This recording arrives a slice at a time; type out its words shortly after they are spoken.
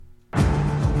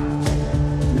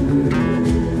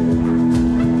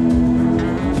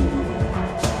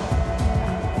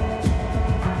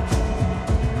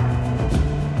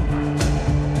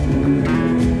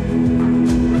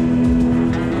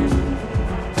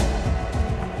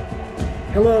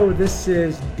Hello, this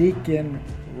is Deacon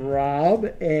Rob,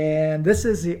 and this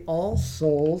is the All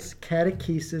Souls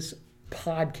Catechesis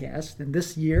podcast. And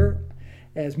this year,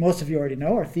 as most of you already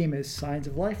know, our theme is Signs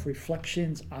of Life,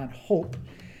 Reflections on Hope.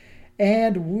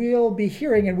 And we'll be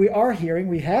hearing, and we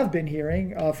have been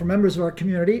hearing from members of our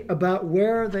community about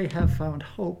where they have found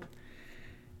hope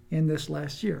in this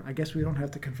last year. I guess we don't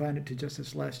have to confine it to just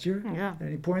this last year. Yeah. At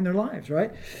any point in their lives,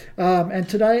 right? And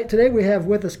today we have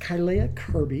with us Kylea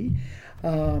Kirby.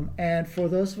 And for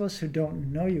those of us who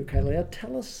don't know you, Kylea,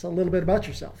 tell us a little bit about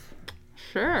yourself.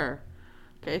 Sure.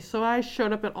 Okay, so I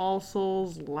showed up at All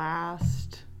Souls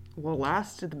last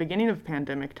at the beginning of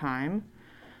pandemic time.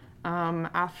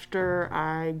 After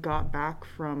I got back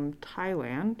from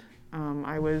Thailand.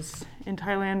 I was in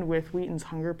Thailand with Wheaton's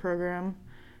Hunger Program,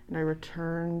 and I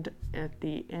returned at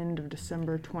the end of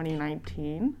December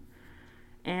 2019.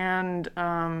 And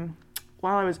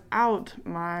while I was out,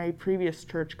 my previous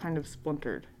church kind of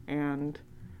splintered, and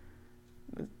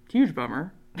a huge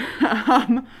bummer.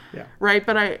 Yeah. Right,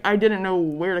 but I didn't know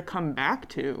where to come back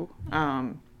to.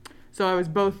 So I was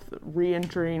both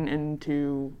re-entering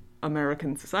into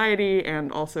American society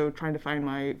and also trying to find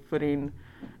my footing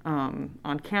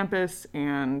on campus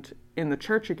and in the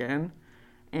church again.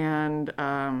 And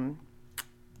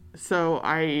so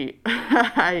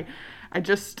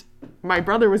my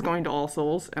brother was going to All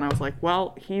Souls, and I was like,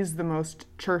 well, he's the most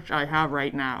church I have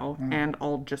right now, and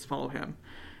I'll just follow him.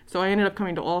 So I ended up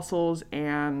coming to All Souls,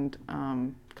 and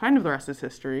kind of the rest is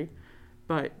history.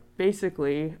 But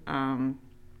basically,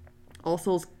 All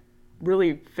Souls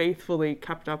really faithfully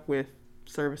kept up with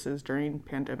services during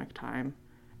pandemic time,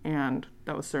 and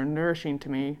that was so nourishing to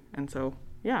me. And so,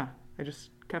 yeah, I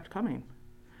just kept coming.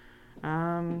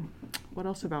 What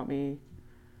else about me?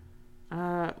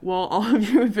 Well, all of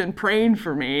you have been praying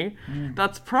for me.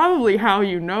 That's probably how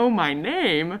you know my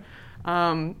name,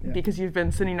 because you've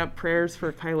been sending up prayers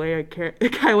for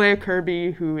Kylea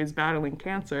Kirby, who is battling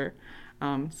cancer.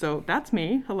 So that's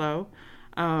me. Hello.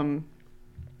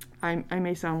 I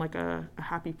may sound like a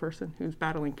happy person who's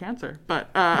battling cancer, but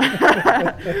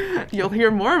you'll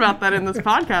hear more about that in this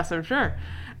podcast, I'm sure.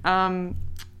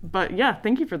 But yeah,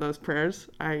 thank you for those prayers.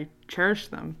 I cherish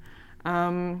them.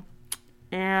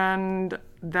 And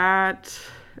that's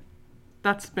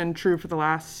been true for the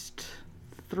last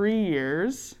 3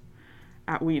 years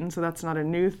at Wheaton, so that's not a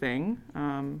new thing.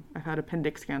 I've had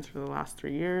appendix cancer for the last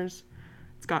 3 years.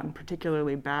 It's gotten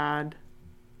particularly bad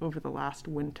over the last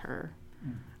winter.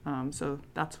 So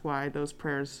that's why those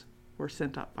prayers were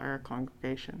sent up by our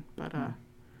congregation. But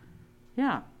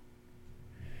yeah.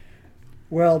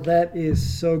 Well, that is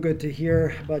so good to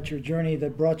hear about your journey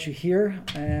that brought you here,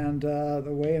 and the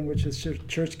way in which this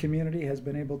church community has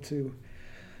been able to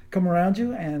come around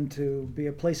you and to be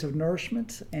a place of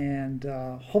nourishment and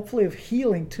hopefully of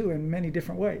healing too in many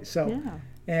different ways. So, Yeah.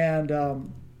 And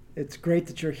it's great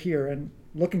that you're here, and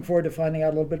looking forward to finding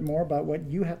out a little bit more about what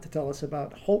you have to tell us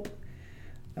about hope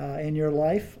in your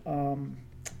life.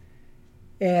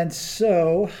 And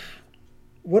so,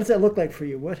 what does that look like for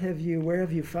you? Where have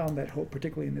you found that hope,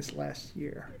 particularly in this last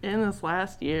year? In this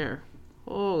last year,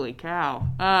 holy cow.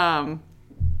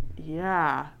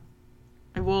 Yeah.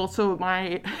 Well, so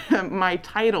my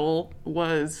title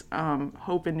was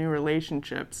Hope in New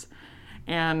Relationships,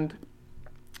 and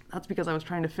that's because I was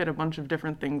trying to fit a bunch of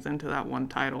different things into that one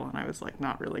title, and I was like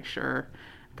not really sure.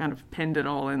 Kind of pinned it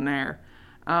all in there.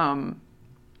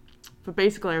 But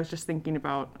basically, I was just thinking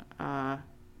about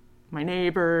my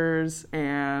neighbors,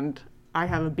 and I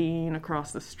have a bean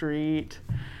across the street,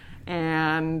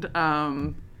 and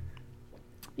playing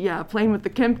with the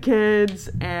Kemp kids,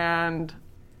 and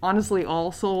honestly,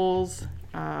 All Souls.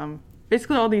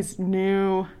 Basically, all these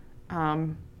new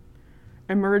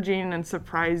emerging and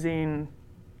surprising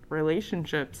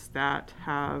relationships that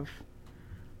have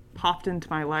popped into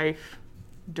my life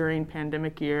during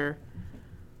pandemic year,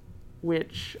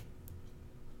 which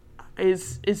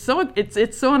is so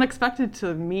it's so unexpected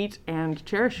to meet and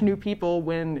cherish new people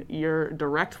when you're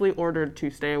directly ordered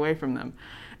to stay away from them.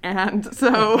 And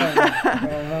so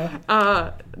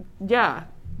yeah,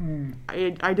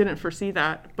 I didn't foresee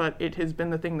that, but it has been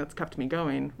the thing that's kept me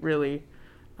going, really.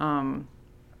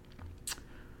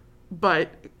 But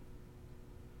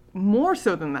more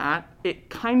so than that, it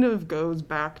kind of goes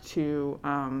back to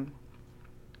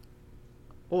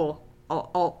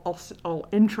I'll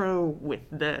intro with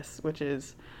this, which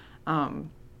is I'm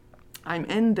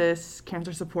in this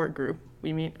cancer support group.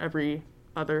 We meet every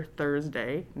other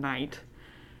Thursday night,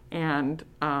 and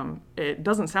it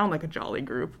doesn't sound like a jolly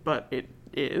group, but it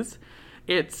is.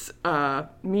 It's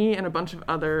me and a bunch of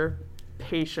other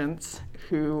patients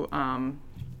who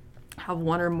have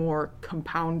one or more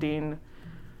compounding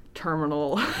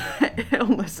terminal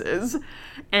illnesses,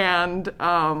 and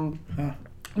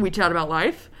we chat about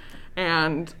life.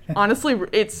 And honestly,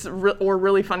 it's or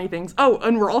really funny things. Oh,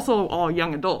 and we're also all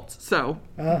young adults, so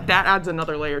that adds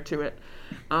another layer to it.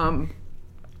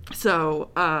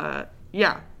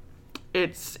 Yeah,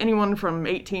 it's anyone from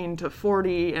 18 to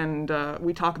 40, and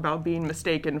we talk about being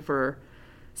mistaken for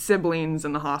siblings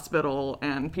in the hospital,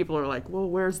 and people are like, well,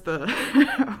 where's the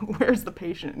where's the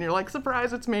patient? And you're like,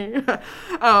 surprise, it's me.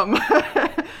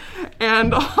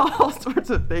 And all sorts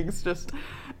of things, just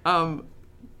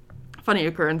funny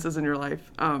occurrences in your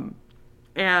life.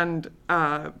 And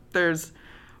there's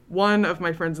one of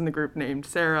my friends in the group named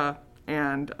Sarah,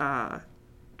 and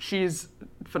she's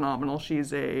phenomenal.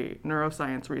 She's a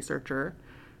neuroscience researcher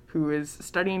who is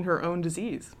studying her own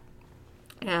disease.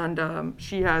 And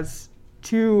she has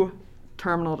 2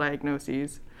 terminal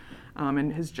diagnoses,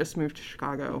 and has just moved to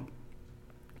Chicago.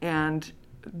 And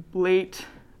late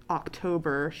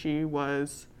October, she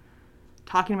was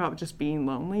talking about just being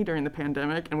lonely during the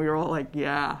pandemic, and we were all like,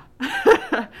 yeah.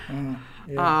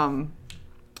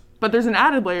 But there's an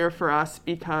added layer for us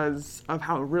because of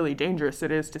how really dangerous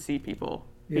it is to see people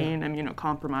being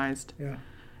immunocompromised. Yeah.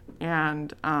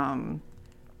 And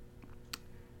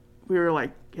we were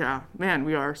like, yeah, man,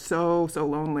 we are so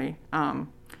lonely.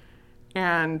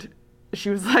 And she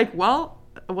was like, well,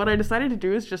 what I decided to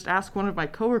do is just ask one of my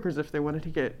coworkers if they wanted to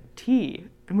get tea.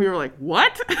 And we were like,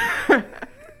 what?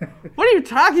 What are you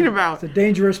talking about? It's a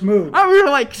dangerous move. Oh, we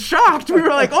were like shocked. We were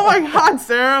like, oh my God,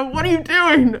 Sarah, what are you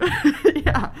doing?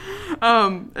 Yeah.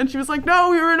 And she was like,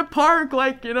 no, we were in a park.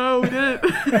 Like, we didn't.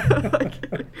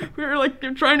 We were like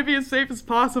trying to be as safe as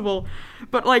possible.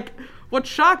 But like, what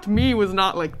shocked me was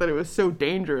not like that it was so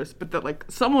dangerous, but that like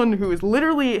someone who is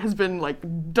literally has been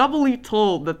like doubly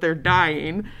told that they're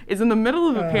dying, is in the middle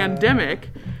of a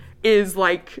pandemic, is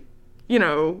like,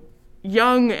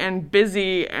 young and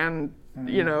busy, and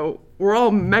we're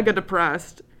all mega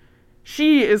depressed.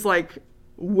 She is like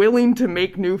willing to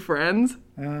make new friends.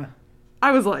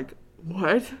 I was like,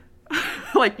 what?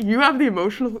 Like, you have the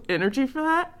emotional energy for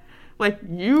that? Like,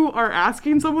 you are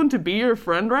asking someone to be your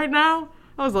friend right now?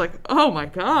 I was like, oh my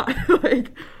God.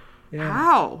 Like,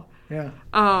 how? Yeah.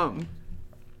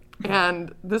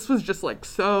 And this was just like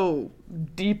so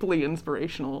deeply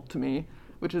inspirational to me,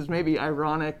 which is maybe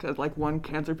ironic, as like one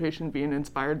cancer patient being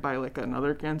inspired by like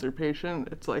another cancer patient.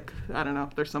 It's like, I don't know,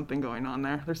 there's something going on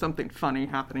there. There's something funny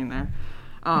happening there.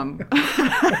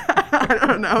 I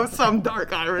don't know, some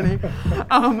dark irony.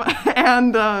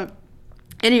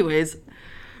 Anyways,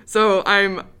 so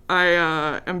I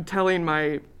am telling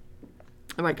my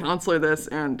counselor this,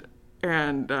 and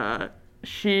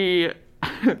she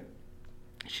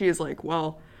is like,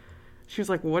 well, she was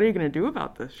like, well, what are you going to do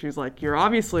about this? She was like, you're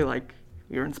obviously like,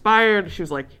 you're inspired. She was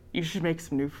like, you should make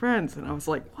some new friends. And I was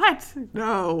like, what?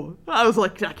 No. I was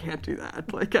like, I can't do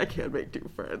that. Like, I can't make new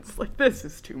friends. Like, this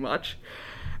is too much.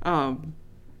 And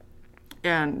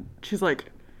she's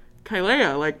like,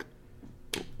 Kailea, like,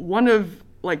 one of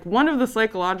the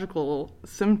psychological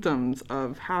symptoms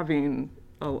of having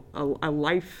a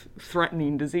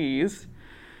life-threatening disease,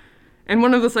 and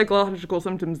one of the psychological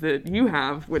symptoms that you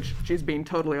have, which she's being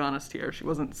totally honest here, she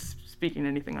wasn't speaking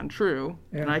anything untrue,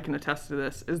 and I can attest to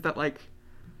this, is that like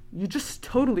you just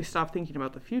totally stop thinking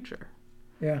about the future.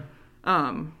 Yeah.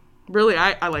 Really,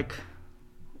 I like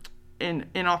in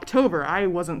October, I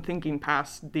wasn't thinking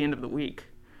past the end of the week.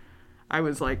 I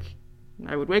was like,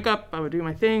 I would wake up, I would do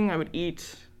my thing, I would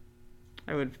eat,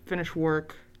 I would finish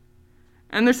work,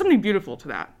 and there's something beautiful to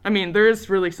that. I mean, there is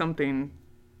really something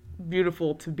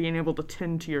beautiful to being able to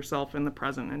tend to yourself in the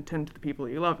present and tend to the people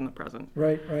you love in the present.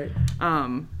 Right.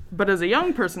 But as a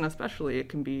young person especially, it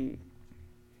can be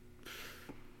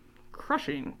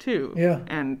crushing too. Yeah.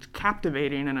 And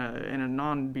captivating in a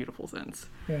non-beautiful sense.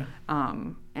 Yeah.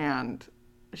 And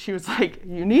she was like,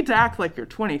 you need to act like you're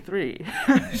 23.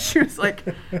 She was like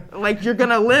you're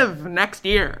gonna live next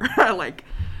year.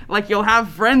 Like you'll have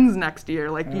friends next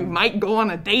year. Like you might go on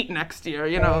a date next year,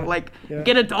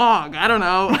 get a dog. I don't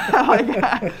know.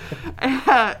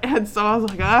 And so I was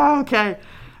like, oh, okay.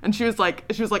 And she was like,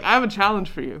 I have a challenge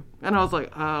for you. And I was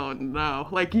like, oh no.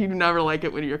 Like, you never like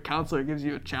it when your counselor gives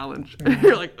you a challenge.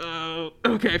 You're like, oh,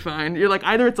 okay, fine. You're like,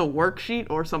 either it's a worksheet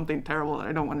or something terrible that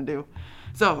I don't want to do.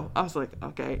 So I was like,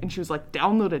 okay. And she was like,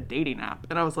 download a dating app.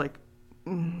 And I was like,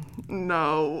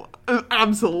 no,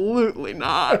 absolutely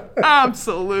not.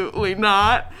 Absolutely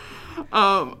not.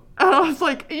 And I was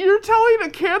like, you're telling a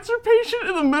cancer patient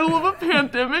in the middle of a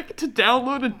pandemic to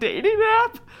download a dating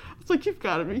app? I was like, you've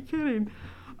got to be kidding.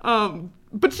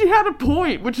 But she had a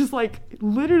point, which is like,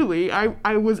 literally,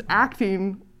 I was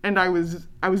acting and I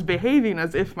was behaving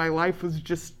as if my life was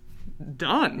just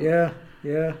done. Yeah,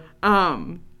 yeah.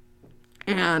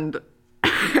 And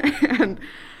and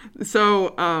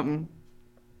so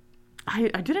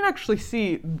I didn't actually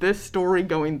see this story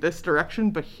going this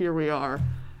direction, but here we are.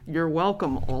 You're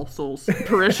welcome, All Souls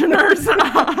parishioners.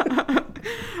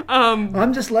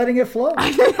 I'm just letting it flow.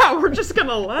 Yeah, we're just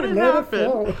gonna let it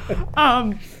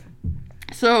happen.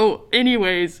 So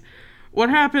anyways, what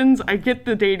happens, I get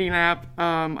the dating app.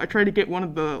 I try to get one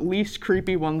of the least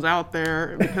creepy ones out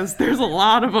there because there's a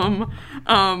lot of them,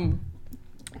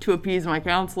 to appease my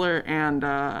counselor. And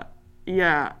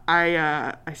yeah,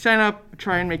 I sign up,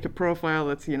 try and make a profile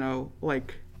that's,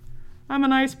 like, I'm a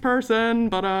nice person,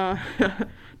 but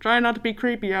try not to be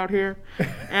creepy out here.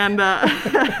 And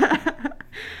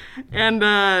and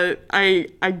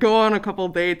I go on a couple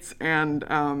dates,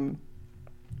 and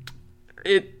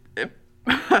it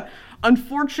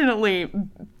unfortunately,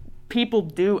 people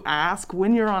do ask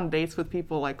when you're on dates with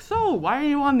people, like, so why are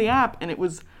you on the app? And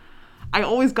I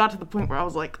always got to the point where I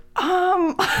was like,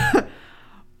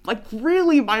 like,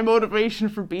 really, my motivation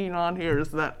for being on here is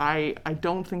that I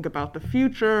don't think about the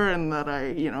future, and that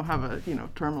I, have a,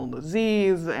 terminal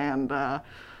disease, and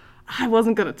I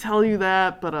wasn't going to tell you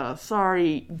that, but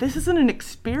sorry, this isn't an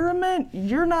experiment.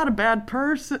 You're not a bad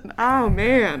person. Oh,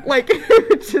 man. Like,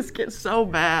 it just gets so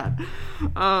bad.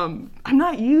 I'm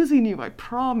not using you, I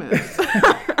promise.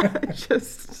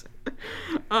 Just,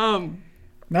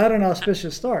 not an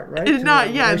auspicious start, right? It's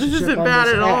not, yeah, this isn't bad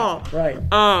at all. Right.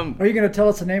 Are you going to tell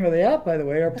us the name of the app, by the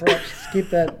way, or perhaps keep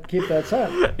that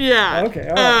silent? Yeah. Okay,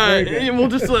 all right, very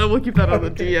good. We'll keep that on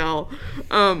the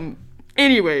DL.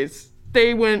 Anyways,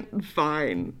 they went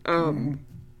fine.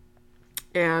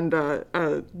 And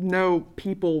no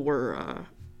people were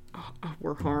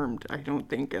harmed, I don't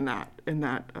think, in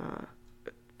that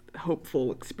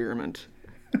hopeful experiment.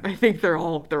 I think they're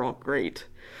all great.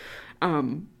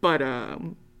 But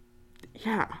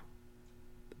yeah,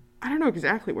 I don't know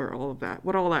exactly what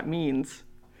all that means.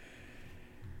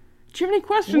 Do you have any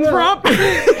questions, Rob?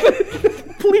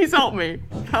 Please help me.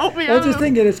 Help me out. I was just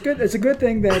thinking, it's good. It's a good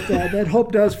thing that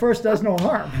hope does no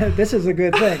harm. This is a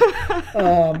good thing,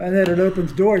 and that it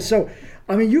opens doors. So,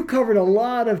 I mean, you covered a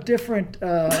lot of different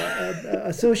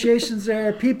associations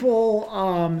there, people.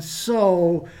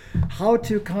 So, how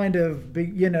to kind of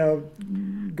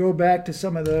go back to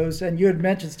some of those. And you had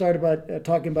mentioned,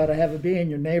 talking about I Have a Being,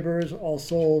 your neighbors, All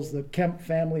Souls, the Kemp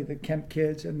family, the Kemp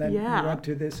kids, and then you went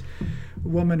to this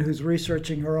woman who's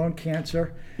researching her own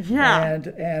cancer. Yeah.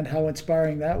 And how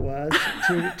inspiring that was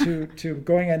to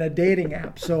going on a dating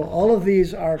app. So all of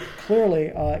these are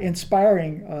clearly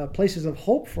inspiring places of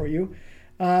hope for you.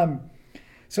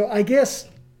 So I guess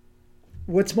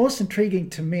what's most intriguing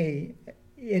to me,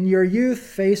 in your youth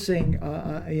facing,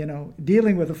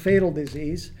 dealing with a fatal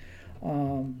disease,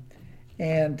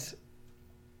 and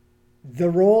the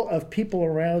role of people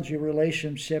around you,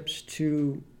 relationships,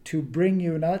 to bring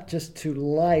you not just to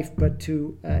life, but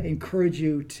to encourage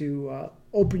you to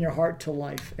open your heart to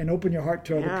life and open your heart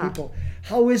to other people.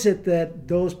 How is it that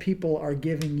those people are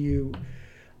giving you,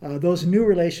 those new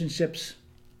relationships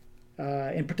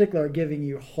in particular, are giving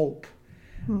you hope?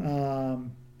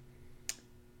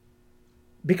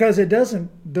 Because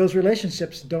those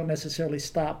relationships don't necessarily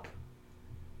stop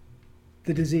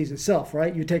the disease itself,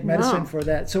 right? You take medicine for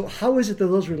that. So how is it that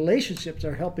those relationships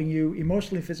are helping you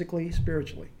emotionally, physically,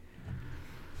 spiritually?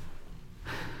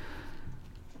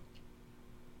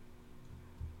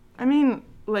 I mean,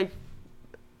 like,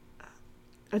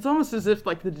 it's almost as if,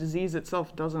 like, the disease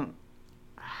itself doesn't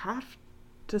have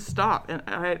to stop. And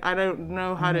I don't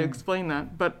know how to explain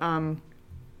that, but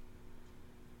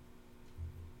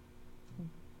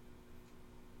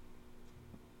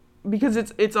because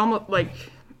it's almost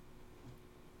like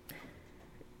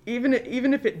even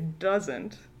if it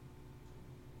doesn't,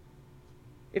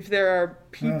 if there are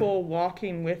people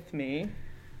walking with me,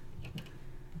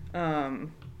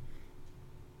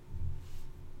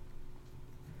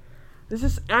 this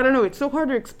is, I don't know, it's so hard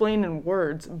to explain in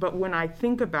words, but when I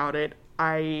think about it,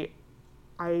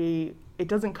 it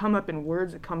doesn't come up in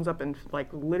words, it comes up in, like,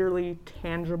 literally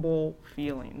tangible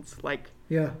feelings. Like,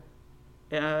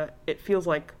 it feels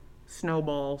like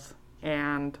snowballs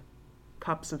and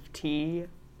cups of tea,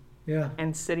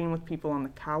 and sitting with people on the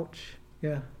couch,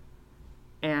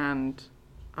 and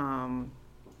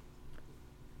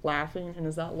laughing, and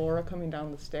is that Laura coming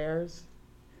down the stairs?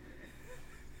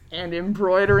 And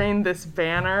embroidering this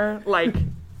banner, like,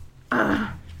 the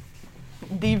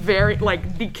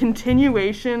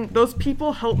continuation, those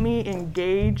people help me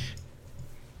engage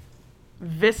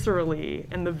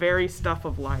viscerally in the very stuff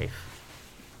of life.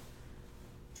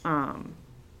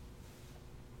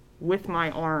 With my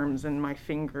arms and my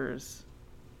fingers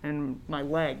and my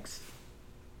legs.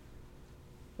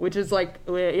 Which is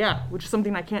which is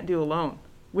something I can't do alone.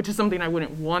 Which is something I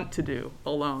wouldn't want to do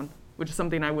alone. Which is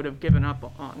something I would have given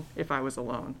up on if I was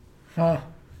alone. Huh.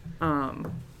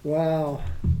 Wow.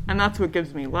 And that's what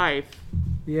gives me life.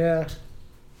 Yeah.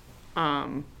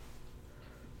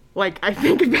 Like I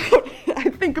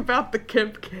think about the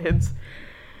Kemp kids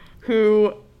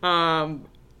who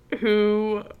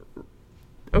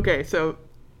okay, so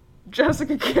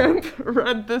Jessica Kemp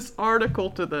read this article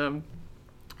to them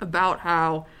about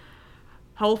how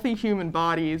healthy human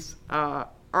bodies are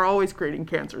always creating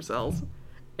cancer cells.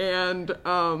 And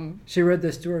she read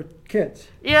this to her kids.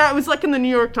 Yeah, it was like in the New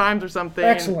York Times or something.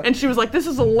 Excellent. And she was like, this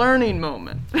is a learning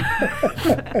moment.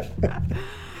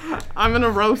 I'm going to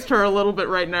roast her a little bit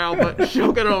right now, but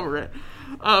she'll get over it.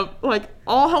 Like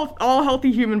all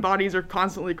healthy human bodies are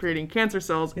constantly creating cancer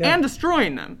cells and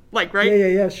destroying them. Like, right?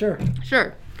 Yeah, sure.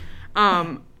 Sure.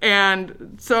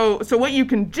 And so what you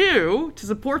can do to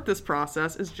support this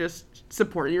process is just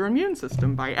support your immune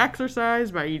system by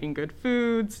exercise, by eating good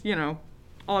foods,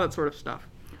 all that sort of stuff.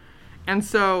 And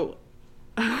so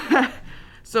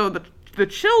the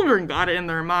children got it in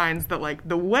their minds that, like,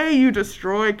 the way you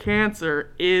destroy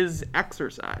cancer is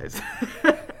exercise.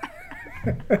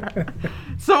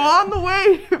 So on the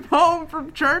way home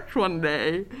from church one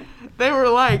day, they were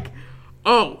like,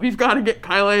 oh, we've got to get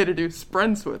Kylea to do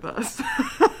sprints with us.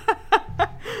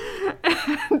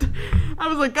 And I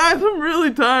was like, guys, I'm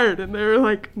really tired. And they were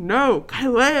like, no,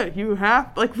 Kylea, you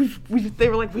have, like, they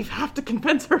were like, we have to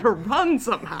convince her to run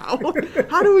somehow.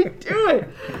 How do we do it?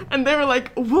 And they were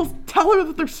like, we'll tell her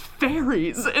that there's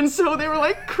fairies. And so they were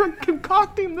like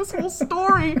concocting this whole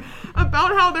story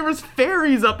about how there was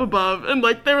fairies up above. And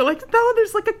like, they were like, no,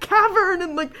 there's like a cavern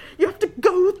and like, you have to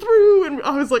go through. And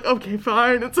I was like, okay,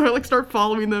 fine. And so I like start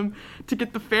following them to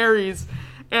get the fairies.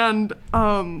 And,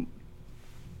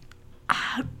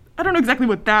 I don't know exactly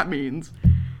what that means,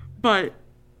 but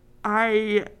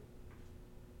I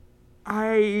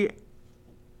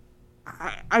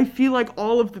feel like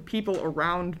all of the people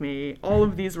around me, all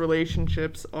of these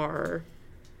relationships are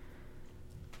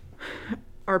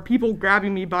people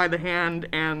grabbing me by the hand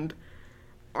and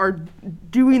are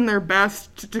doing their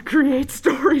best to create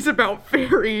stories about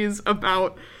fairies,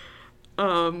 about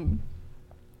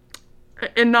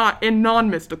and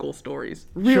non-mystical stories,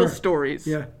 real stories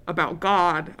about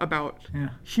God, about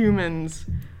humans,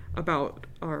 about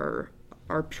our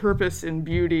purpose and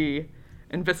beauty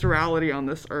and viscerality on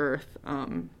this earth,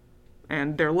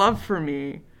 and their love for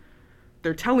me.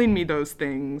 They're telling me those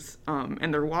things,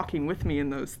 and they're walking with me in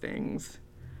those things,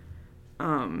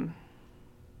 in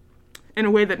a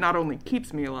way that not only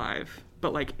keeps me alive,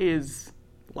 but like is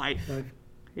life.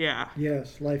 Yeah.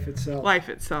 Yes, life itself. Life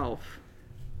itself.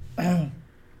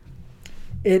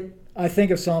 I think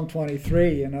of Psalm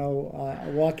 23,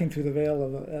 walking through the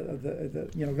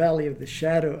valley of the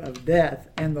shadow of death,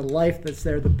 and the life that's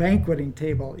there, the banqueting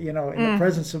table, in the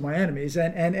presence of my enemies.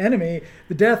 And enemy,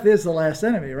 the death is the last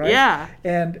enemy, right? Yeah.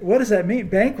 And what does that mean?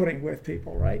 Banqueting with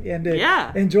people, right? And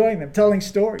enjoying them, telling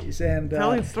stories. And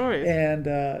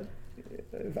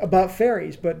about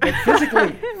fairies, but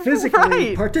physically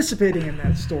right. participating in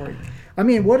that story. I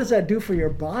mean, what does that do for your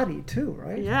body too,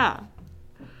 right? Yeah.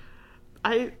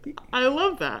 I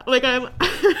love that. Like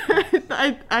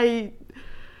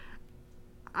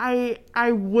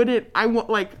I wouldn't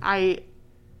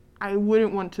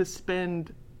want to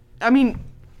spend. I mean,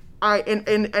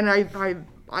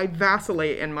 I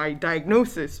vacillate, and my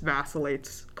diagnosis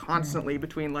vacillates constantly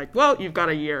between like, well, you've got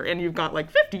a year and you've got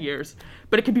like 50 years,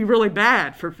 but it could be really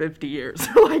bad for 50 years.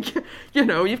 Like,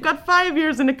 you've got 5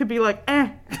 years and it could be like,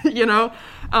 and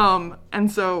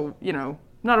so,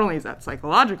 not only is that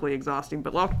psychologically exhausting,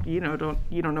 but you don't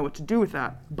know what to do with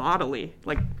that bodily.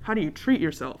 Like, how do you treat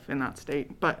yourself in that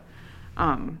state? But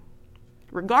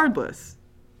regardless,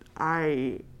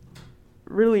 I'm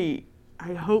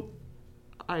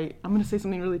going to say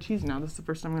something really cheesy now. This is the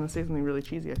first time I'm going to say something really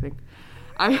cheesy, I think.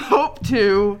 I hope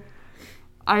to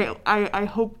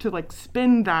like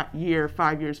spend that year,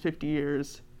 5 years, 50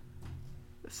 years,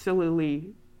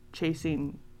 sillily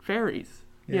chasing fairies,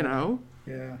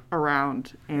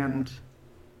 around and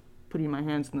putting my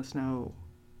hands in the snow,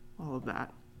 all of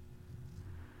that.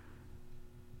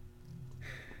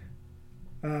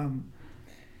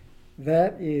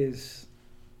 That is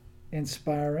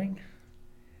inspiring.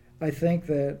 I think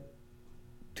that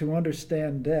to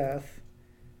understand death,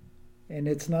 and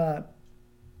it's not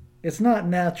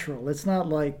natural. It's not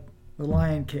like The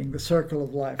Lion King, the circle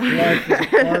of life. Life is a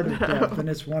part of death, and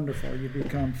it's wonderful. You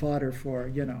become fodder for,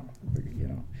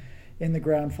 in the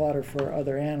ground fodder for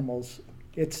other animals.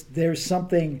 It's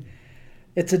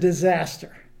a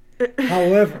disaster.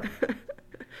 However,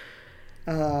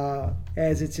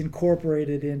 as it's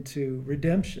incorporated into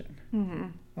redemption,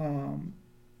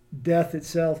 death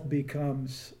itself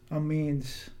becomes a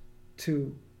means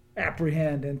to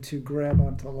apprehend and to grab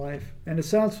onto life. And it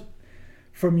sounds,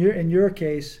 in your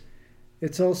case,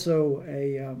 it's also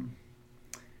a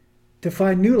to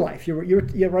find new life. You're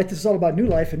right. This is all about new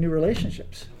life and new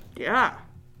relationships. Yeah,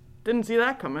 didn't see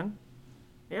that coming.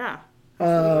 Yeah,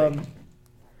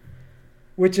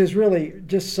 which is really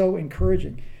just so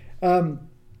encouraging. The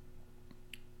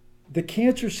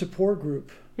cancer support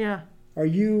group. Yeah. Are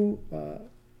you?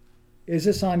 Is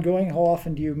this ongoing? How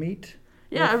often do you meet?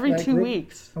 Yeah, every 2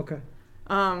 weeks. Okay.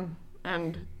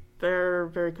 And they're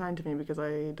very kind to me because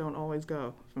I don't always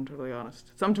go, if I'm totally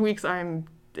honest. Some weeks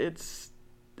it's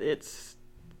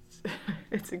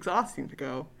exhausting to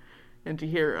go and to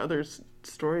hear others'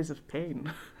 stories of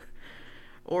pain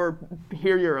or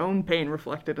hear your own pain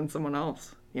reflected in someone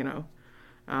else, you know.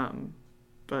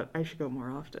 But I should go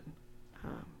more often.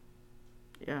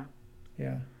 Yeah.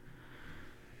 Yeah.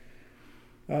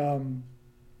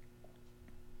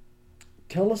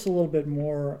 Tell us a little bit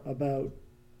more about.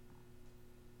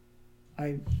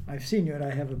 I've seen you at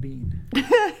I Have a Bean.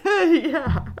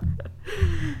 Yeah.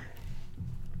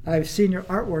 I've seen your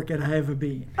artwork at I Have a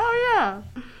Bean. Oh yeah.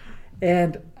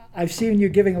 And I've seen you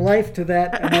giving life to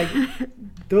that, and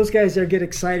those guys there get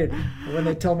excited when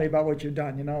they tell me about what you've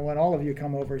done. You know, when all of you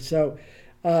come over. So,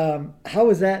 how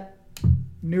is that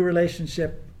new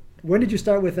relationship? When did you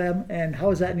start with them, and how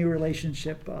has that new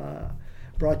relationship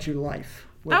brought you life?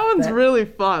 That one's really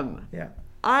fun. Yeah.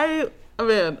 I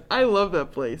love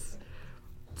that place.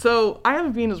 So I Have a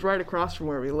Bean is right across from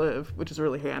where we live, which is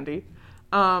really handy.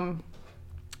 And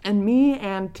me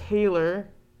and Taylor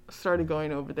started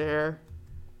going over there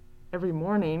every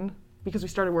morning because we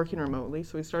started working remotely.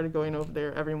 So we started going over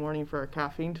there every morning for our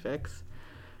caffeine fix.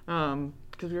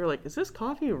 Because we were like, is this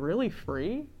coffee really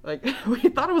free? Like, we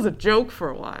thought it was a joke for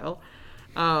a while.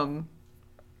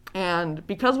 And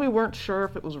because we weren't sure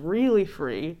if it was really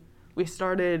free, we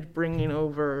started bringing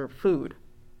over food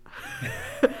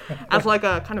as like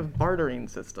a kind of bartering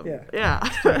system. Yeah.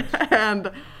 And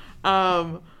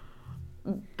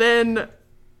then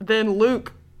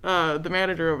Luke, the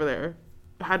manager over there,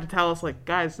 had to tell us, like,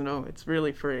 guys, no, it's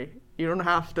really free. You don't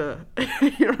have to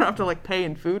like pay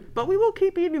in food, but we will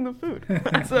keep eating the food.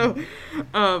 So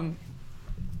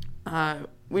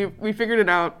we figured it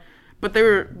out. But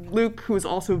Luke, who is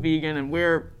also vegan, and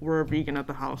we're vegan at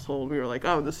the household. We were like,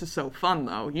 oh, this is so fun,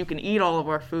 though. You can eat all of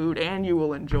our food, and you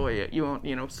will enjoy it. You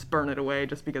won't, spurn it away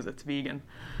just because it's vegan.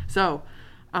 So,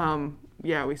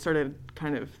 we started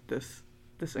kind of this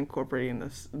incorporating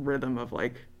this rhythm of,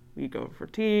 like, we go for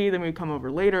tea, then we come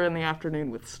over later in the afternoon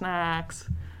with snacks,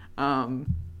 and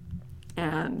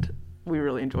we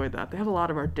really enjoyed that. They have a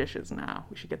lot of our dishes now.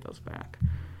 We should get those back.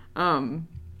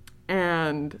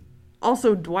 And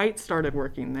also, Dwight started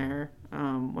working there,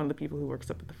 one of the people who works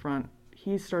up at the front.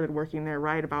 He started working there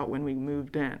right about when we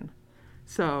moved in.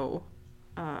 So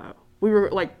we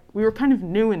were kind of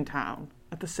new in town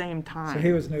at the same time. So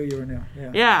he was new, you were new.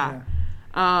 Yeah.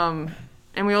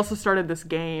 And we also started this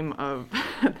game of,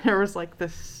 there was like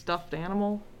this stuffed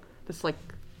animal, this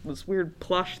weird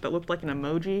plush that looked like an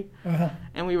emoji,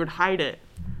 and we would hide it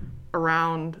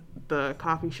around the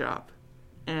coffee shop.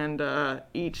 And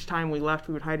each time we left,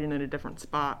 we would hide it in a different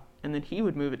spot, and then he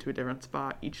would move it to a different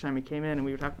spot each time he came in, and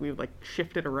we would like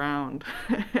shift it around,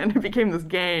 and it became this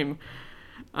game.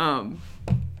 And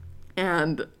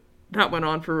that went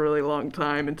on for a really long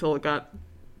time until it got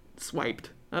swiped.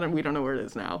 We don't know where it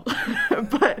is now.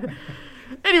 But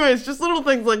anyways, just little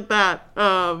things like that.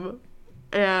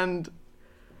 And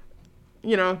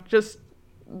just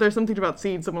there's something about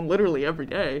seeing someone literally every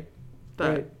day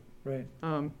that Right.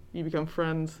 You become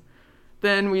friends.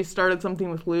 Then we started something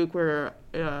with Luke where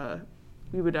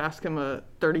we would ask him a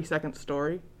 30-second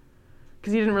story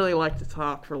because he didn't really like to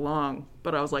talk for long.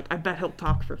 But I was like, I bet he'll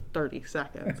talk for 30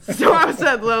 seconds. So I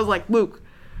was like, Luke,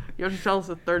 you have to tell us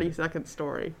a 30-second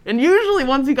story. And usually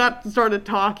once he started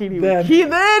talking, he would keep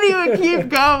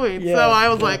going. So I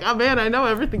was like, oh man, I know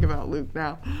everything about Luke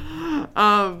now.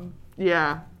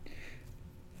 That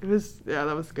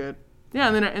was good.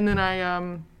 Yeah, and then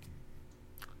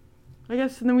I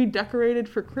guess, and then we decorated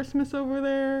for Christmas over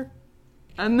there,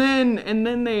 and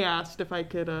then they asked if I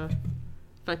could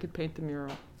paint the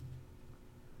mural.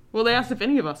 Well, they asked if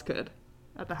any of us could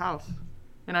at the house,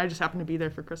 and I just happened to be there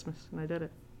for Christmas, and I did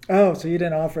it. Oh, so you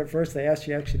didn't offer it first? They asked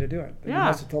you actually to do it. Yeah. You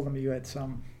must have told them you had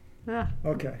some. Yeah.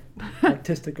 Okay.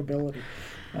 Artistic ability.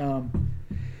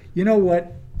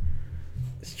 What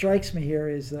strikes me here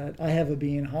is that I Have a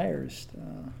Bean hires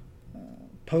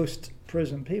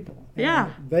post-prison people. And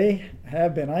Yeah. they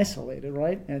have been isolated,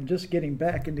 right? And just getting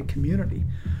back into community.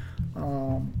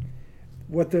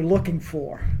 What they're looking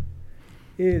for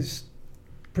is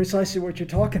precisely what you're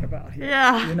talking about here.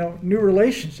 Yeah. You know, new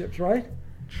relationships, right?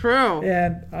 True.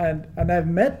 And I've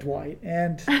met Dwight,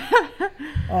 and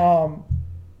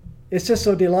it's just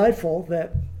so delightful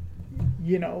that,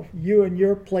 you know, you and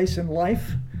your place in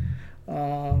life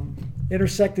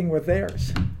intersecting with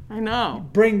theirs. I know.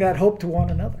 Bring that hope to one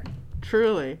another.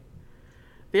 Truly.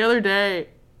 The other day,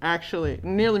 actually, it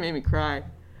nearly made me cry.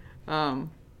 I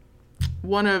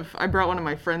brought one of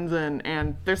my friends in,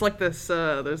 and there's like this,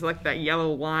 there's like that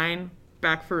yellow line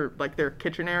back for like their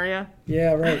kitchen area.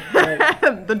 Yeah, right.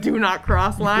 The do not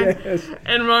cross line. Yes.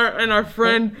 And our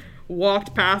friend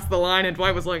walked past the line, and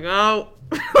Dwight was like, "Oh,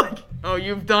 like, oh,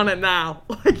 you've done it now.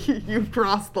 Like you've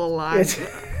crossed the line."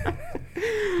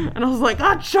 And I was like,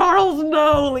 "Ah, Charles,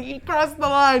 no! Like you crossed the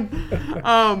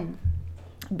line."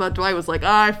 But Dwight was like,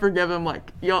 "I forgive him.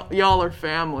 Like y'all are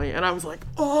family." And I was like,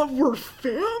 "Oh, we're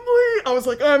family." I was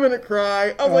like, "I'm gonna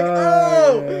cry." I was like,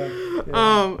 "Oh."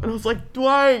 Yeah. And I was like,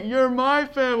 "Dwight, you're my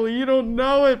family. You don't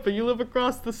know it, but you live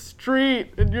across the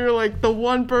street, and you're like the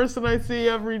one person I see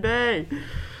every day."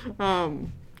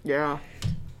 Yeah.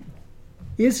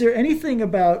 Is there anything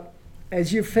about,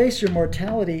 as you face your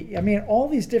mortality, I mean, all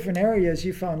these different areas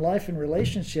you found life and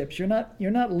relationships, you're not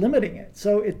limiting it.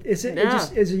 So are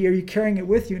you carrying it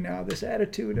with you now, this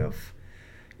attitude of,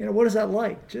 you know, what is that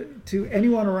like to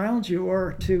anyone around you,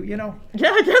 or to, you know?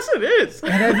 Yeah, I guess it is.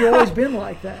 And have you always been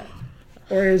like that?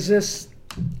 Or is this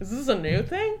a new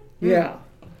thing? Yeah.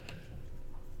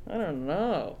 I don't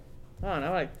know.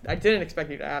 I didn't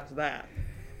expect you to ask that.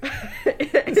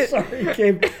 Sorry,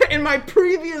 Gabe. In my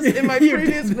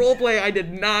previous role play, I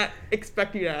did not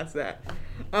expect you to ask that.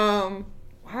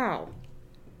 Wow.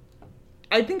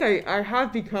 I think I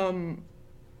have become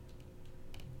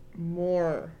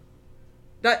more.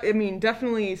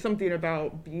 Definitely something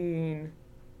about being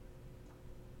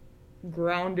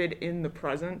grounded in the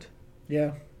present.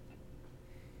 Yeah.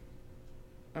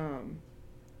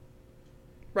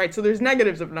 Right, so there's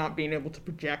negatives of not being able to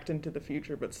project into the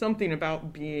future, but something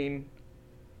about being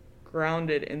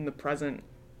grounded in the present,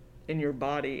 in your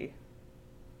body,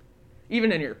 even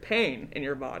in your pain in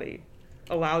your body,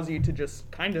 allows you to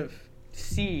just kind of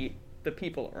see the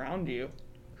people around you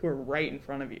who are right in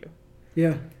front of you.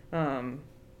 Yeah.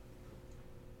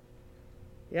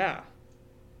 Yeah.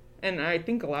 And I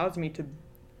think allows me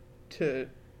to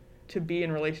be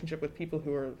in relationship with people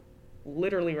who are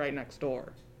literally right next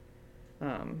door.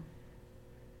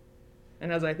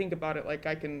 And as I think about it, like,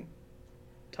 I can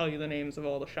tell you the names of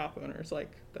all the shop owners, like,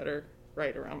 that are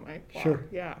right around my block. Sure.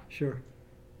 Yeah. Sure.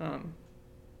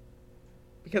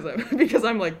 Because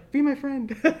I'm like, be my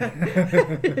friend.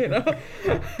 You know?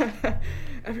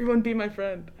 Everyone be my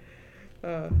friend.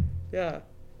 Yeah.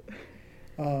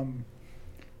 And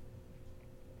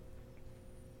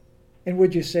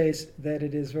would you say that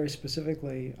it is very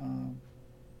specifically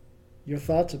your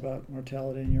thoughts about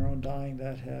mortality and your own dying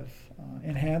that have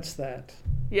enhanced that?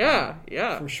 Yeah.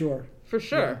 For sure. For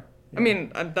sure. Yeah. I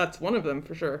mean, that's one of them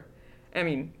for sure. I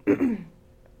mean,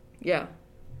 yeah.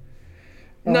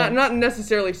 Not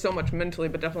necessarily so much mentally,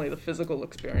 but definitely the physical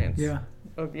experience. Yeah.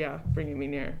 Of bringing me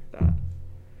near that.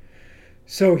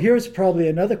 So here's probably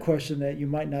another question that you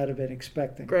might not have been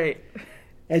expecting. Great.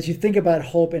 As you think about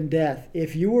hope and death,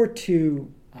 if you were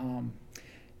to,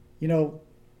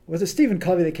 was it Stephen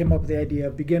Covey that came up with the idea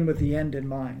of begin with the end in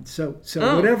mind? So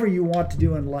whatever you want to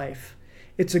do in life,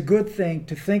 it's a good thing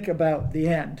to think about the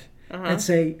end and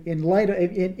say, in light of,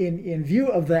 in view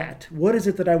of that, what is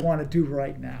it that I want to do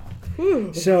right now?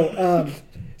 Whew.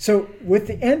 So with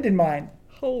the end in mind.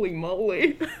 Holy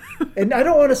moly. And I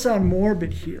don't want to sound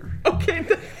morbid here. Okay.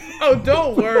 Oh,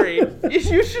 don't worry. You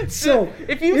should.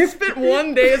 If you spent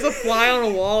one day as a fly on a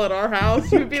wall at our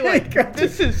house, you'd be like,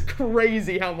 "This is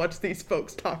crazy how much these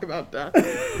folks talk about death."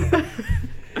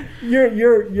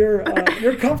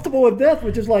 You're comfortable with death,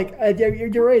 which is like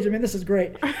your age. I mean, this is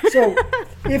great. So,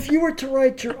 if you were to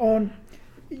write your own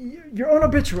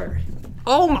obituary,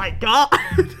 oh my God,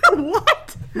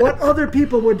 what other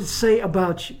people would say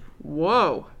about you?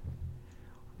 Whoa.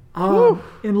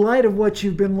 In light of what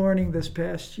you've been learning this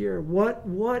past year, what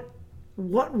would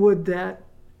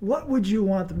you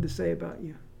want them to say about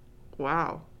you?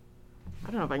 Wow.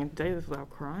 I don't know if I can say this without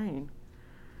crying.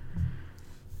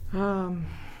 Let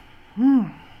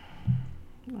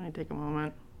me take a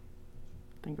moment.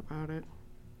 Think about it.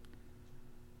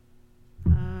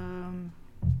 And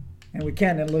we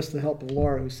can't enlist the help of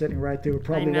Laura, who's sitting right there, who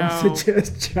probably wants to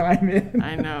just chime in.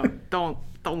 I know. Don't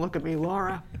look at me,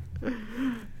 Laura.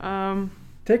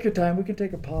 Take your time. We can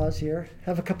take a pause here.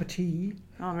 Have a cup of tea.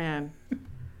 Oh, man.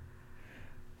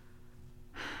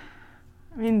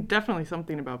 I mean, definitely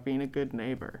something about being a good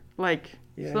neighbor. Like,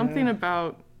 something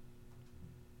about,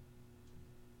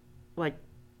 like,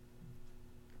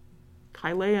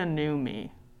 Kailea knew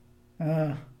me.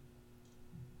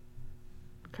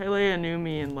 Kailea knew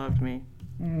me and loved me.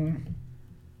 And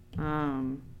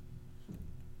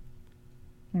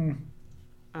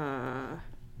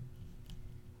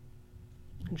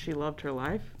she loved her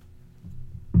life.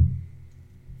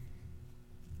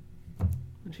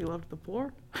 And she loved the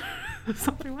poor.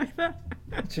 Something like that.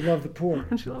 She loved the poor.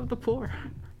 And she loved the poor.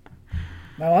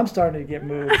 Now I'm starting to get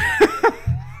moved.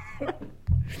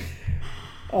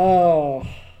 Oh.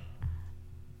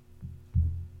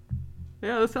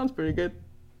 Yeah, that sounds pretty good.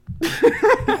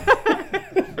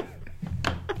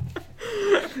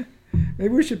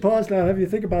 Maybe we should pause now and have you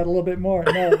think about it a little bit more.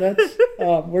 No, that's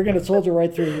we're going to soldier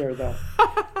right through here, though.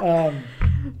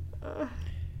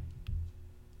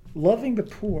 Loving the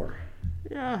poor.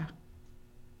 Yeah.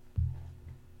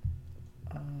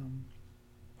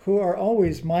 Who are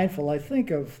always mindful, I think,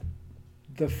 of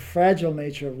the fragile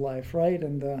nature of life, right?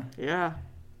 And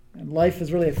and life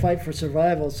is really a fight for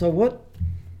survival. So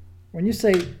when you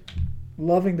say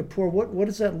loving the poor, what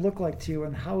does that look like to you,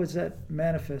 and how is that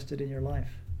manifested in your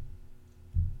life?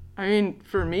 I mean,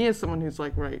 for me, as someone who's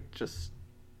like, just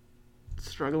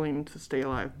struggling to stay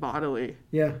alive bodily,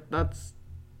 that's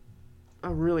a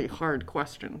really hard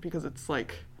question, because it's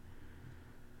like,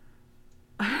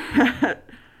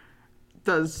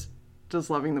 does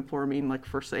loving the poor mean like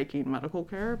forsaking medical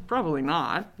care? Probably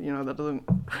not. You know, that doesn't,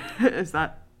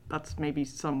 that's maybe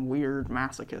some weird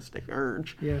masochistic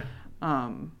urge. Yeah.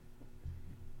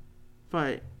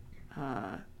 But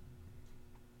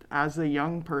as a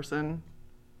young person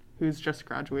who's just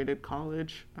graduated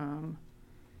college,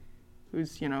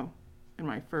 who's, in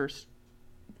my first,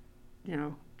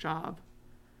 job,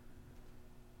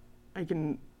 I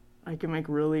can make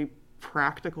really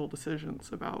practical decisions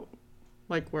about,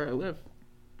 like, where I live,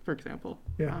 for example.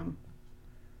 Yeah.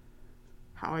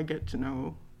 How I get to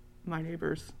know my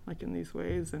neighbors, like, in these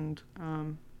ways, and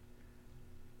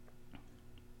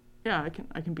I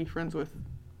can be friends with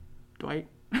Dwight.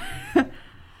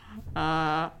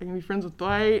 I can be friends with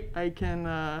Dwight. I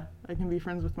can be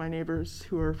friends with my neighbors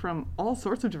who are from all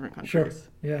sorts of different countries.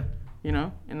 Sure. Yeah.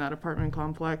 In that apartment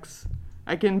complex.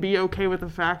 I can be okay with the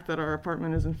fact that our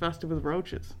apartment is infested with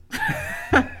roaches.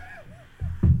 I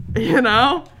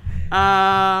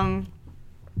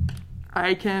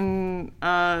can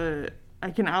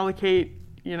allocate,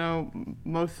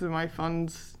 most of my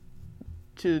funds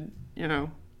to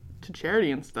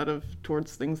charity instead of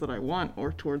towards things that I want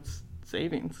or towards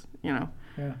savings, Yeah.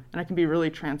 And I can be really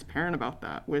transparent about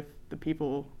that with the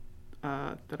people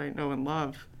that I know and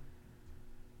love.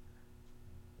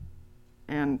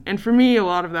 And for me, a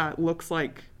lot of that looks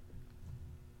like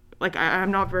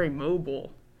I'm not very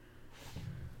mobile,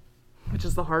 which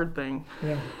is the hard thing.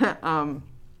 Yeah.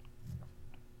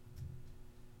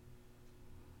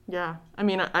 Yeah. I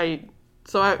mean,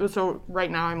 so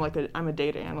right now I'm a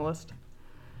data analyst,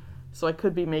 so I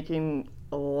could be making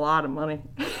a lot of money.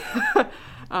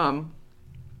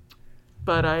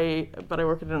 But I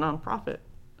work at a nonprofit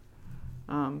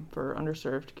for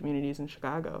underserved communities in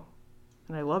Chicago,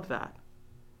 and I love that.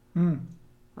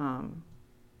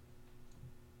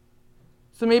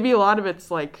 So maybe a lot of it's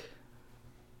like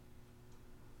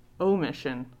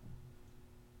omission.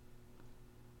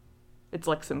 It's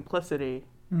like simplicity,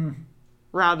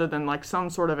 rather than like some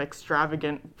sort of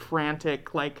extravagant,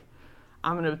 frantic, like,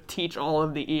 I'm going to teach all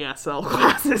of the ESL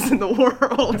classes in the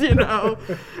world,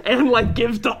 and like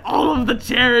give to all of the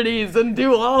charities and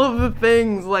do all of the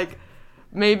things. Like,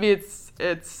 maybe it's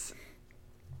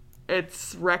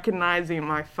recognizing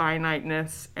my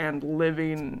finiteness and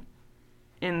living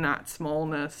in that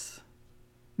smallness.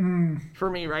 For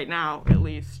me right now, at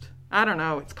least. I don't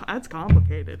know. It's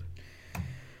complicated.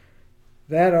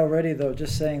 That already, though,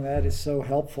 just saying that is so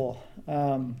helpful.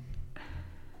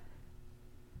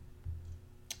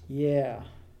 Yeah.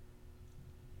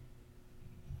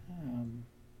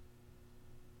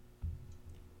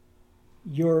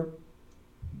 Your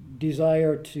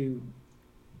desire to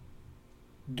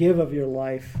give of your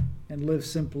life and live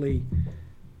simply,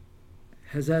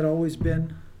 has that always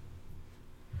been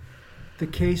the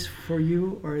case for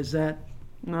you, or has that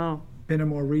been a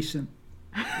more recent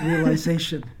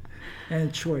realization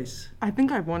and choice? I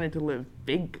think I've wanted to live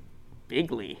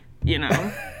bigly,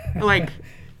 like,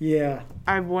 yeah,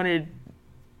 I've wanted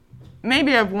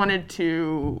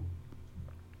to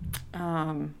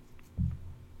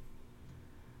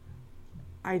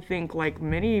I think, like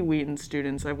many Wheaton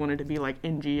students, I wanted to be like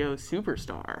NGO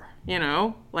superstar, you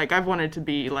know? Like, I've wanted to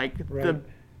be like Right. the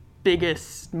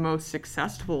biggest, most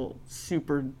successful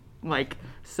super, like,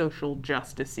 social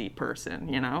justice-y person,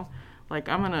 you know? Like,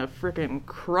 I'm gonna freaking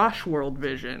crush World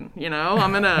Vision, you know?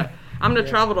 I'm gonna Yeah.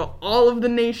 travel to all of the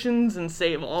nations and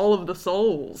save all of the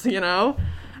souls, you know?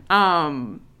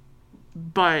 But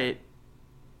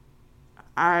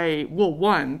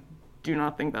one, do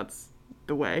not think that's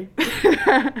the way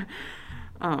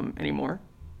anymore.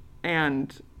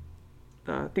 And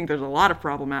I think there's a lot of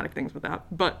problematic things with that,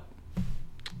 but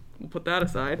we'll put that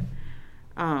aside.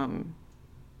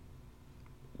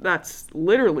 That's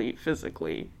literally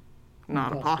physically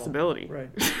not Impossible. a possibility. Right.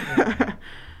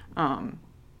 Yeah.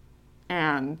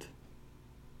 And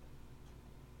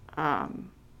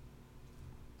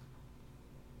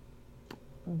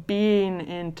being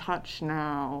in touch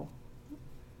now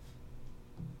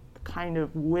kind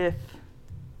of with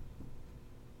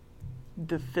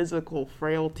the physical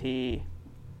frailty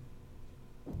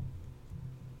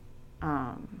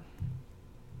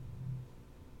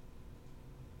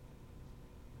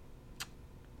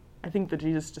I think that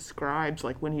Jesus describes,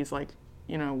 like, when he's like,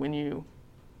 you know, when you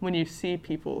see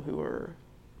people who are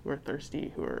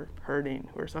thirsty, who are hurting,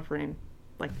 who are suffering,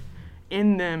 like,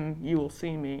 in them you will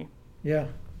see me. Yeah.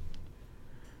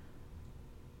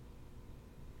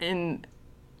 In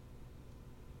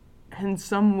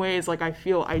some ways, like, I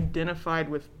feel identified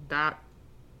with that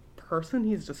person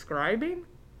he's describing,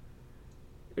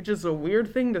 which is a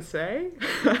weird thing to say.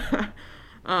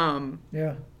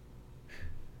 Yeah.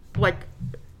 Like,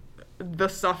 the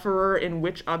sufferer in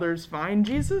which others find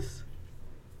Jesus,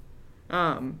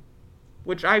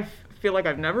 which I feel like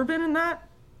I've never been in that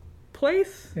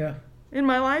place Yeah. in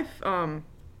my life.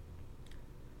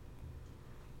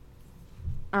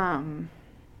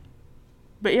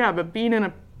 But being in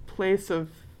a place of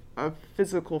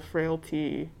physical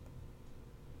frailty,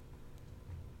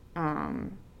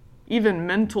 even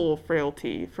mental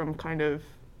frailty from kind of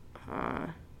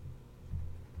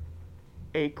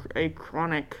a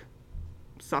chronic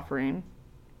suffering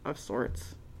of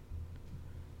sorts,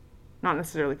 not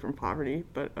necessarily from poverty,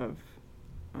 but of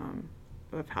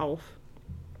health,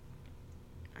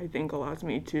 I think allows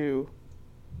me to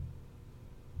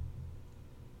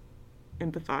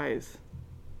empathize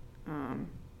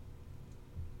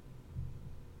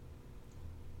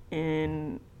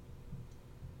in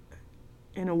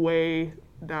a way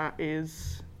that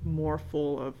is more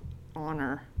full of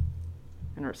honor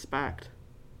and respect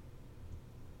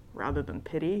rather than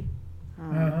pity.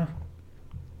 Yeah.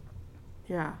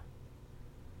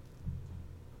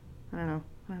 I don't know.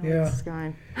 Yeah. What's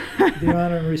going. The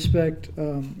honor and respect,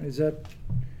 is that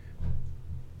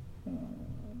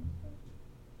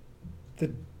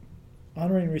the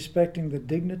honoring and respecting the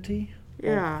dignity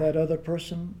Yeah. of that other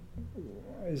person?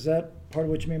 Is that part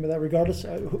of what you mean by that, regardless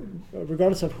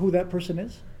of who that person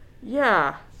is?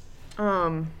 Yeah.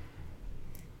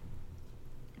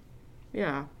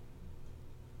 Yeah.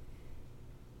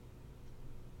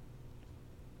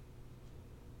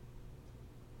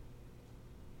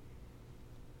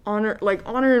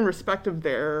 Honor and respect of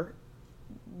their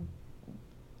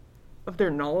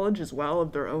knowledge as well,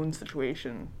 of their own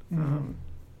situation,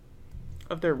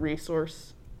 of their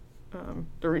resource,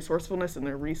 their resourcefulness and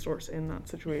their resource in that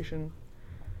situation.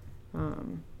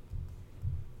 And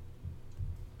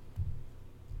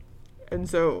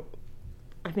so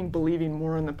I think believing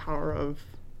more in the power of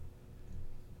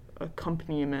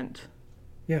accompaniment,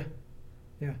 Yeah.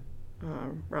 Yeah.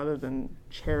 rather than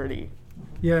charity.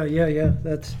 Yeah.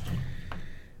 That's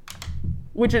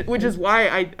Which is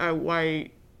why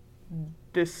why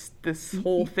this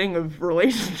whole thing of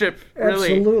relationship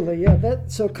really. absolutely, yeah.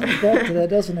 That so it comes back to that,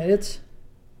 doesn't it?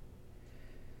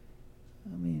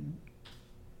 I mean,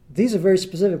 these are very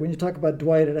specific. When you talk about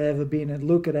Dwight at I Have a Being and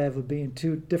Luke at I Have a Being,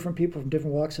 two different people from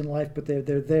different walks in life, but they're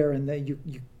there, and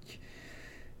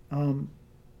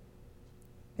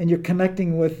and you're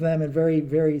connecting with them in very,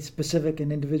 very specific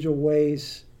and individual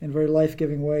ways, in very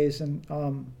life-giving ways, and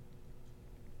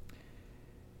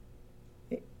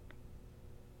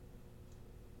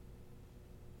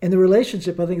the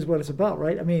relationship, I think, is what it's about,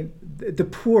 right? I mean, the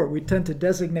poor, we tend to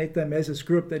designate them as this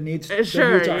group that needs our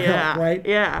help, right?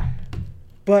 Yeah.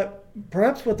 But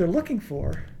perhaps what they're looking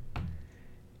for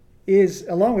is,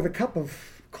 along with a cup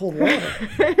of cold water,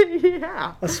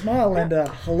 Yeah. a smile and a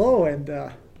hello and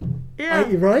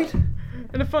Yeah. right?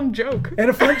 And a fun joke. And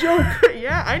a fun joke.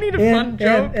 Yeah, I need a fun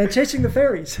joke. And chasing the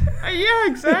fairies. Yeah,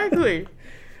 exactly.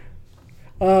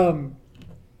 When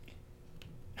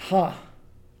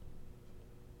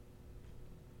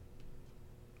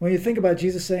you think about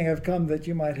Jesus saying, I've come that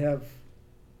you might have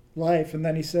life, and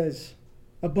then he says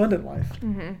abundant life.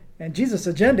 Mm-hmm. And Jesus'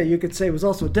 agenda, you could say, was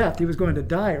also death. He was going to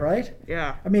die, right?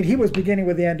 Yeah. I mean, he was beginning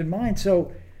with the end in mind.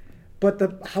 So, but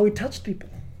how he touched people.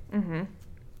 Mm-hmm.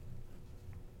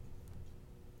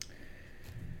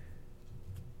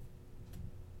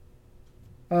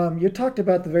 You talked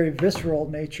about the very visceral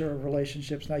nature of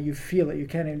relationships. Now you feel it. You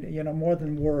can't even, more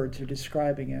than words are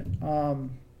describing it.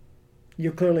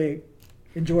 You clearly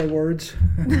enjoy words.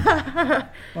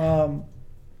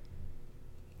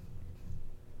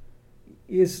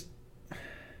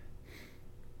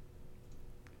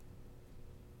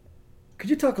 Could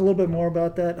you talk a little bit more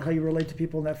about that? How you relate to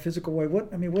people in that physical way?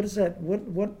 What is that?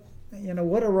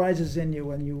 What arises in you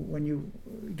when you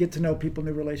get to know people,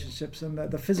 new relationships, and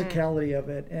the physicality of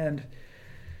it, and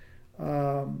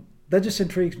that just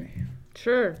intrigues me.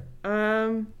 Sure.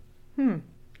 I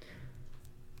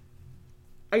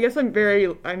guess I'm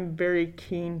very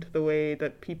keen to the way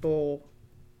that people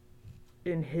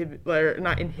inhabit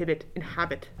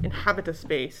a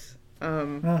space,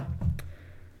 and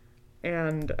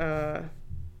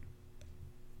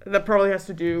that probably has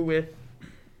to do with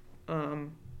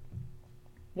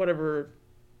whatever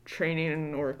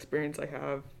training or experience I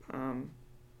have,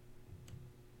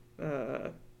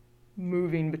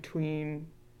 moving between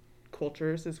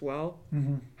cultures as well,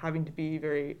 mm-hmm. having to be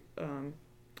very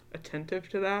attentive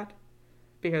to that,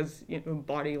 because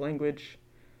body language,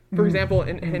 for example,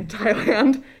 in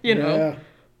Thailand,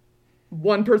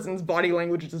 one person's body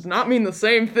language does not mean the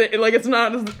same thing. Like, it's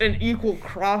not an equal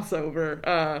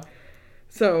crossover.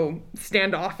 So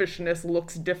standoffishness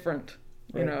looks different,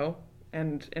 right.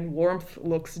 And warmth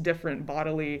looks different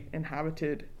bodily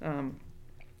inhabited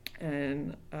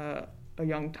in a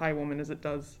young Thai woman as it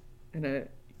does in a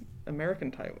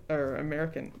American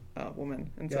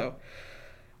woman. And so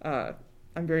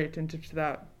I'm very attentive to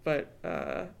that, but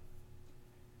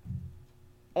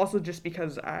also just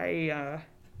because I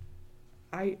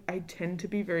tend to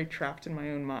be very trapped in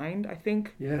my own mind, I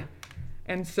think. Yeah.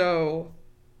 And so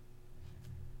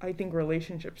I think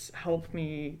relationships help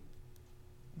me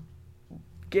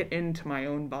get into my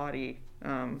own body.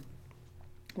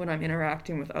 When I'm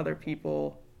interacting with other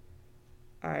people,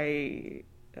 and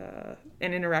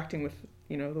interacting with,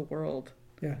 the world.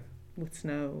 Yeah. With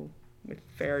snow, with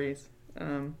fairies,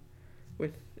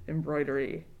 with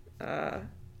embroidery, I'm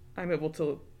able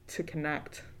to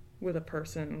connect with a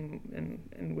person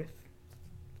and with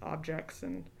objects,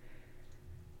 and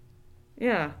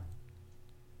yeah.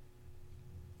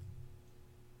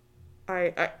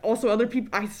 I also other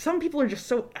people. Some people are just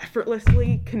so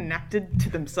effortlessly connected to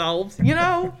themselves.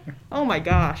 Oh my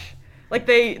gosh, like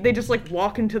they just like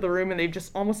walk into the room and they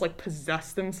just almost like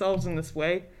possess themselves in this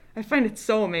way. I find it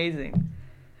so amazing.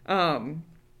 But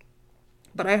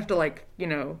I have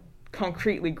to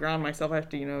concretely ground myself. I have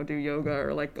to do yoga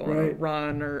or go on a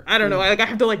run, or I don't know. I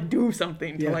have to do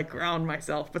something to ground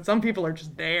myself. But some people are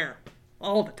just there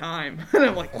all the time, and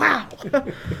I'm like, wow.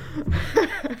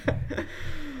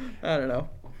 I don't know.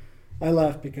 I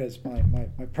laugh because my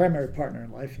primary partner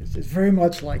in life is very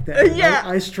much like that. Yeah.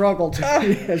 I struggle to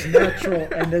be as natural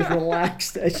and as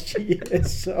relaxed as she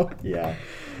is. So, yeah.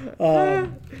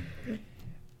 But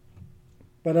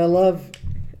I love...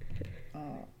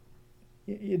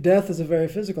 death is a very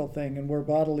physical thing, and we're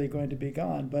bodily going to be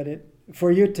gone. But for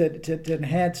you to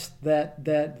enhance that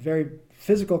very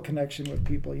physical connection with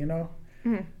people,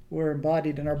 mm-hmm. we're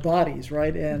embodied in our bodies,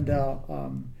 right? And...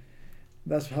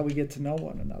 that's how we get to know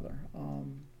one another.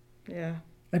 Yeah.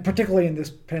 And particularly in this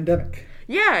pandemic.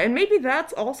 Yeah, and maybe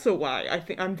that's also why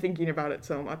I'm thinking about it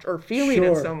so much, or feeling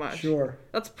it so much. Sure.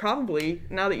 That's probably,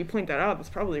 now that you point that out, that's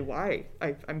probably why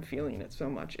I'm feeling it so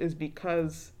much, is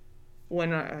because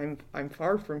when I'm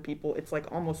far from people, it's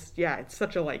almost, it's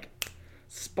such a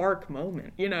spark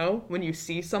moment, when you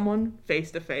see someone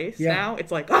face to face now,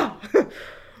 it's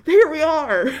here we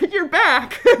are, you're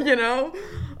back,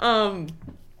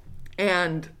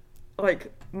 And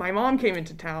my mom came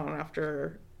into town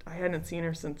after I hadn't seen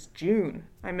her since June.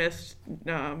 I missed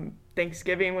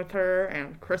Thanksgiving with her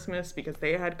and Christmas because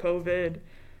they had COVID,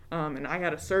 and I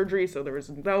had a surgery, so there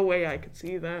was no way I could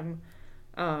see them.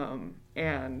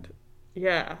 And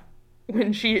yeah,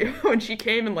 when she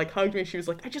came and hugged me, she was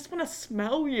like, "I just want to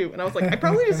smell you," and I was like, "I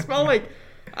probably just smell like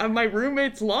my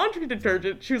roommate's laundry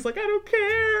detergent." She was like, "I don't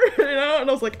care," and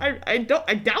I was like, I doubt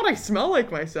I smell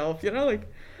like myself, Yeah.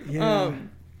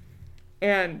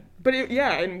 And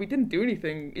we didn't do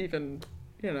anything even,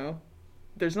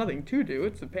 there's nothing to do.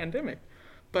 It's a pandemic.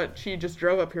 But she just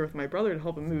drove up here with my brother to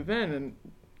help him move in, and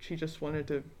she just wanted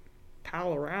to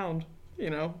pal around,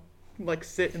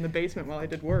 sit in the basement while I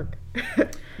did work.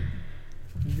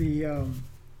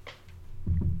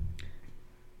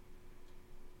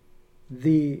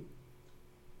 the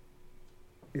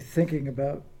thinking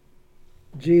about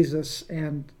Jesus,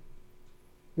 and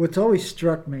what's always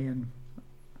struck me, and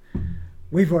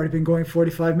we've already been going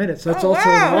 45 minutes. That's also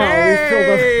wow. We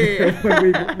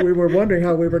filled up when we were wondering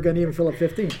how we were going to even fill up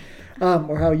 15,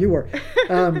 or how you were.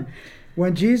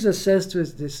 When Jesus says to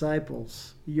his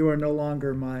disciples, "You are no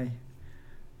longer my,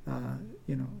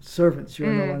 servants. You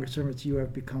are no longer servants. You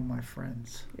have become my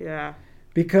friends." Yeah.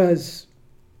 Because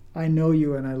I know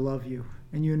you and I love you,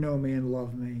 and you know me and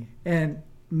love me. And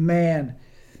man,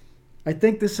 I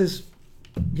think this is,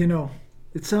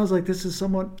 it sounds like this is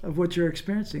somewhat of what you're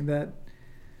experiencing,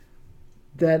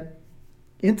 that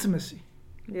intimacy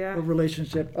of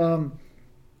relationship.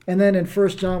 And then in 1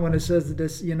 John, when it says that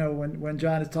this, when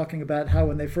John is talking about how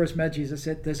when they first met Jesus,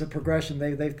 there's a progression.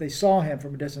 They saw him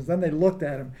from a distance, then they looked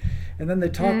at him, and then they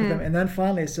talked with him, and then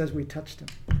finally it says we touched him.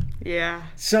 Yeah.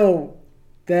 So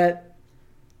that,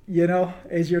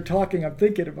 as you're talking, I'm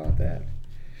thinking about that,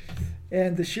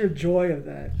 and the sheer joy of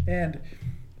that, and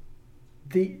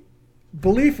the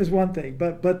belief is one thing,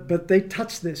 but they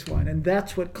touched this one, and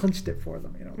that's what clinched it for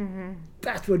them.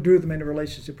 That's what drew them into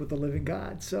relationship with the living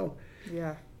God. So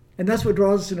yeah. And that's what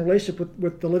draws us in a relationship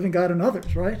with the living God and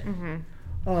others, right?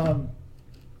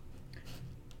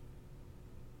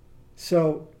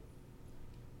 So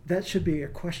that should be a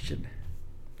question.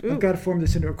 Ooh. I've got to form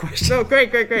this into a question. Oh,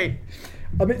 great.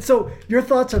 I mean, so your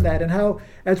thoughts on that, and how,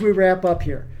 as we wrap up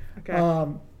here, okay.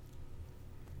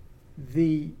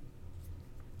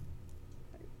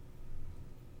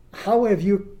 How have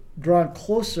you drawn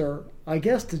closer, I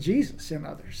guess, to Jesus and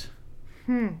others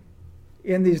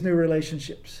in these new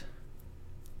relationships?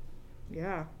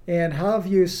 Yeah. And how have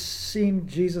you seen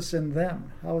Jesus in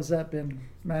them? How has that been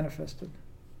manifested?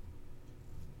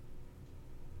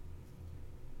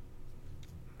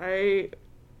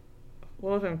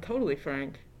 Well, if I'm totally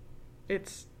frank,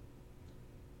 it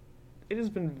has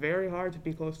been very hard to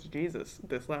be close to Jesus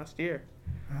this last year.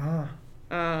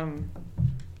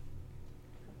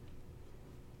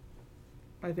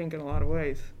 I think in a lot of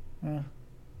ways.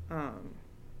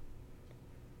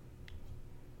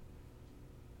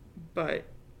 But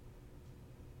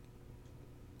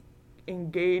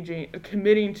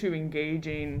committing to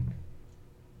engaging,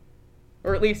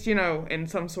 or at least, in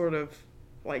some sort of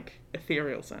like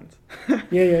ethereal sense.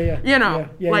 Yeah.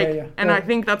 And I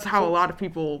think that's how a lot of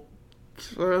people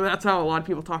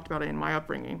talked about it in my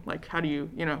upbringing. Like, how do you,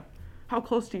 how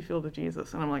close do you feel to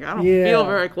Jesus? And I'm like, I don't feel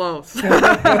very close.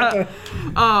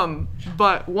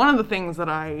 But one of the things that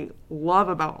I love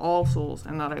about All Souls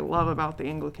and that I love about the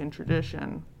Anglican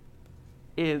tradition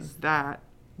is that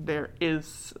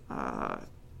there's a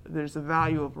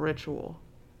value of ritual.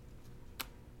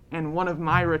 And one of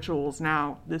my rituals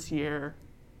now this year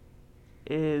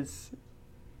is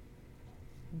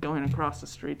going across the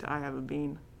street to I Have a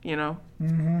Bean,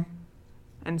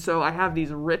 And so I have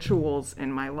these rituals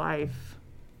in my life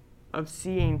of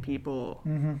seeing people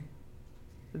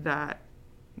that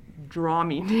draw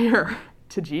me near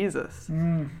to Jesus.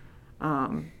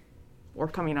 Or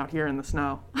coming out here in the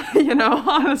snow,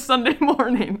 on a Sunday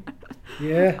morning.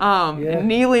 And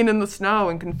kneeling in the snow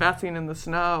and confessing in the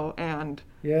snow. And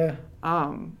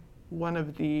one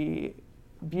of the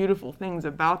beautiful things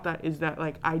about that is that,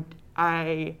 like,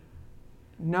 I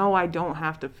know I don't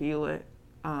have to feel it.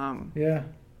 And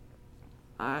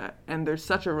there's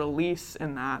such a release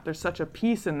in that. There's such a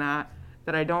peace in that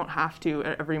I don't have to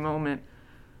at every moment.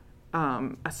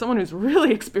 As someone who's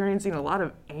really experiencing a lot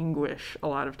of anguish a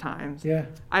lot of times,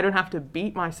 I don't have to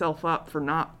beat myself up for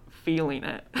not feeling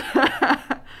it.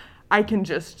 I can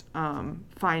just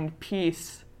find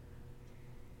peace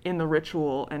in the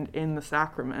ritual and in the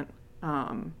sacrament,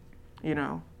 and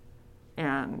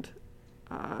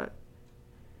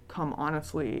come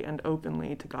honestly and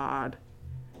openly to God,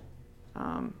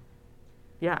 and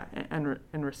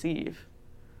receive.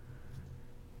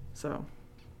 So,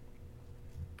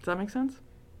 does that make sense?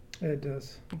 It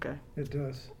does. Okay. It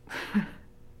does.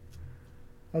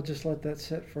 I'll just let that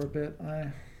sit for a bit.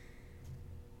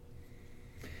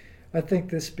 I think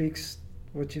this speaks,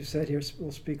 what you've said here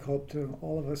will speak hope to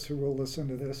all of us who will listen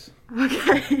to this.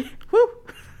 Okay. Woo!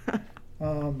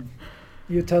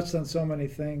 You touched on so many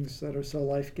things that are so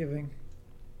life-giving.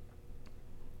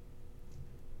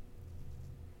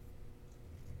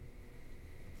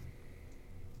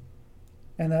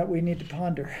 And that we need to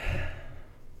ponder.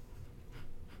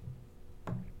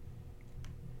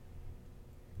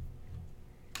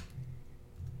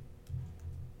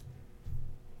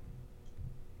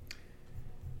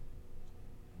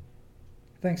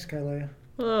 Thanks, Kailea.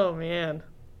 Oh, man.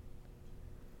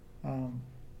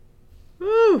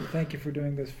 Thank you for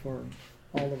doing this for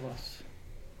all of us.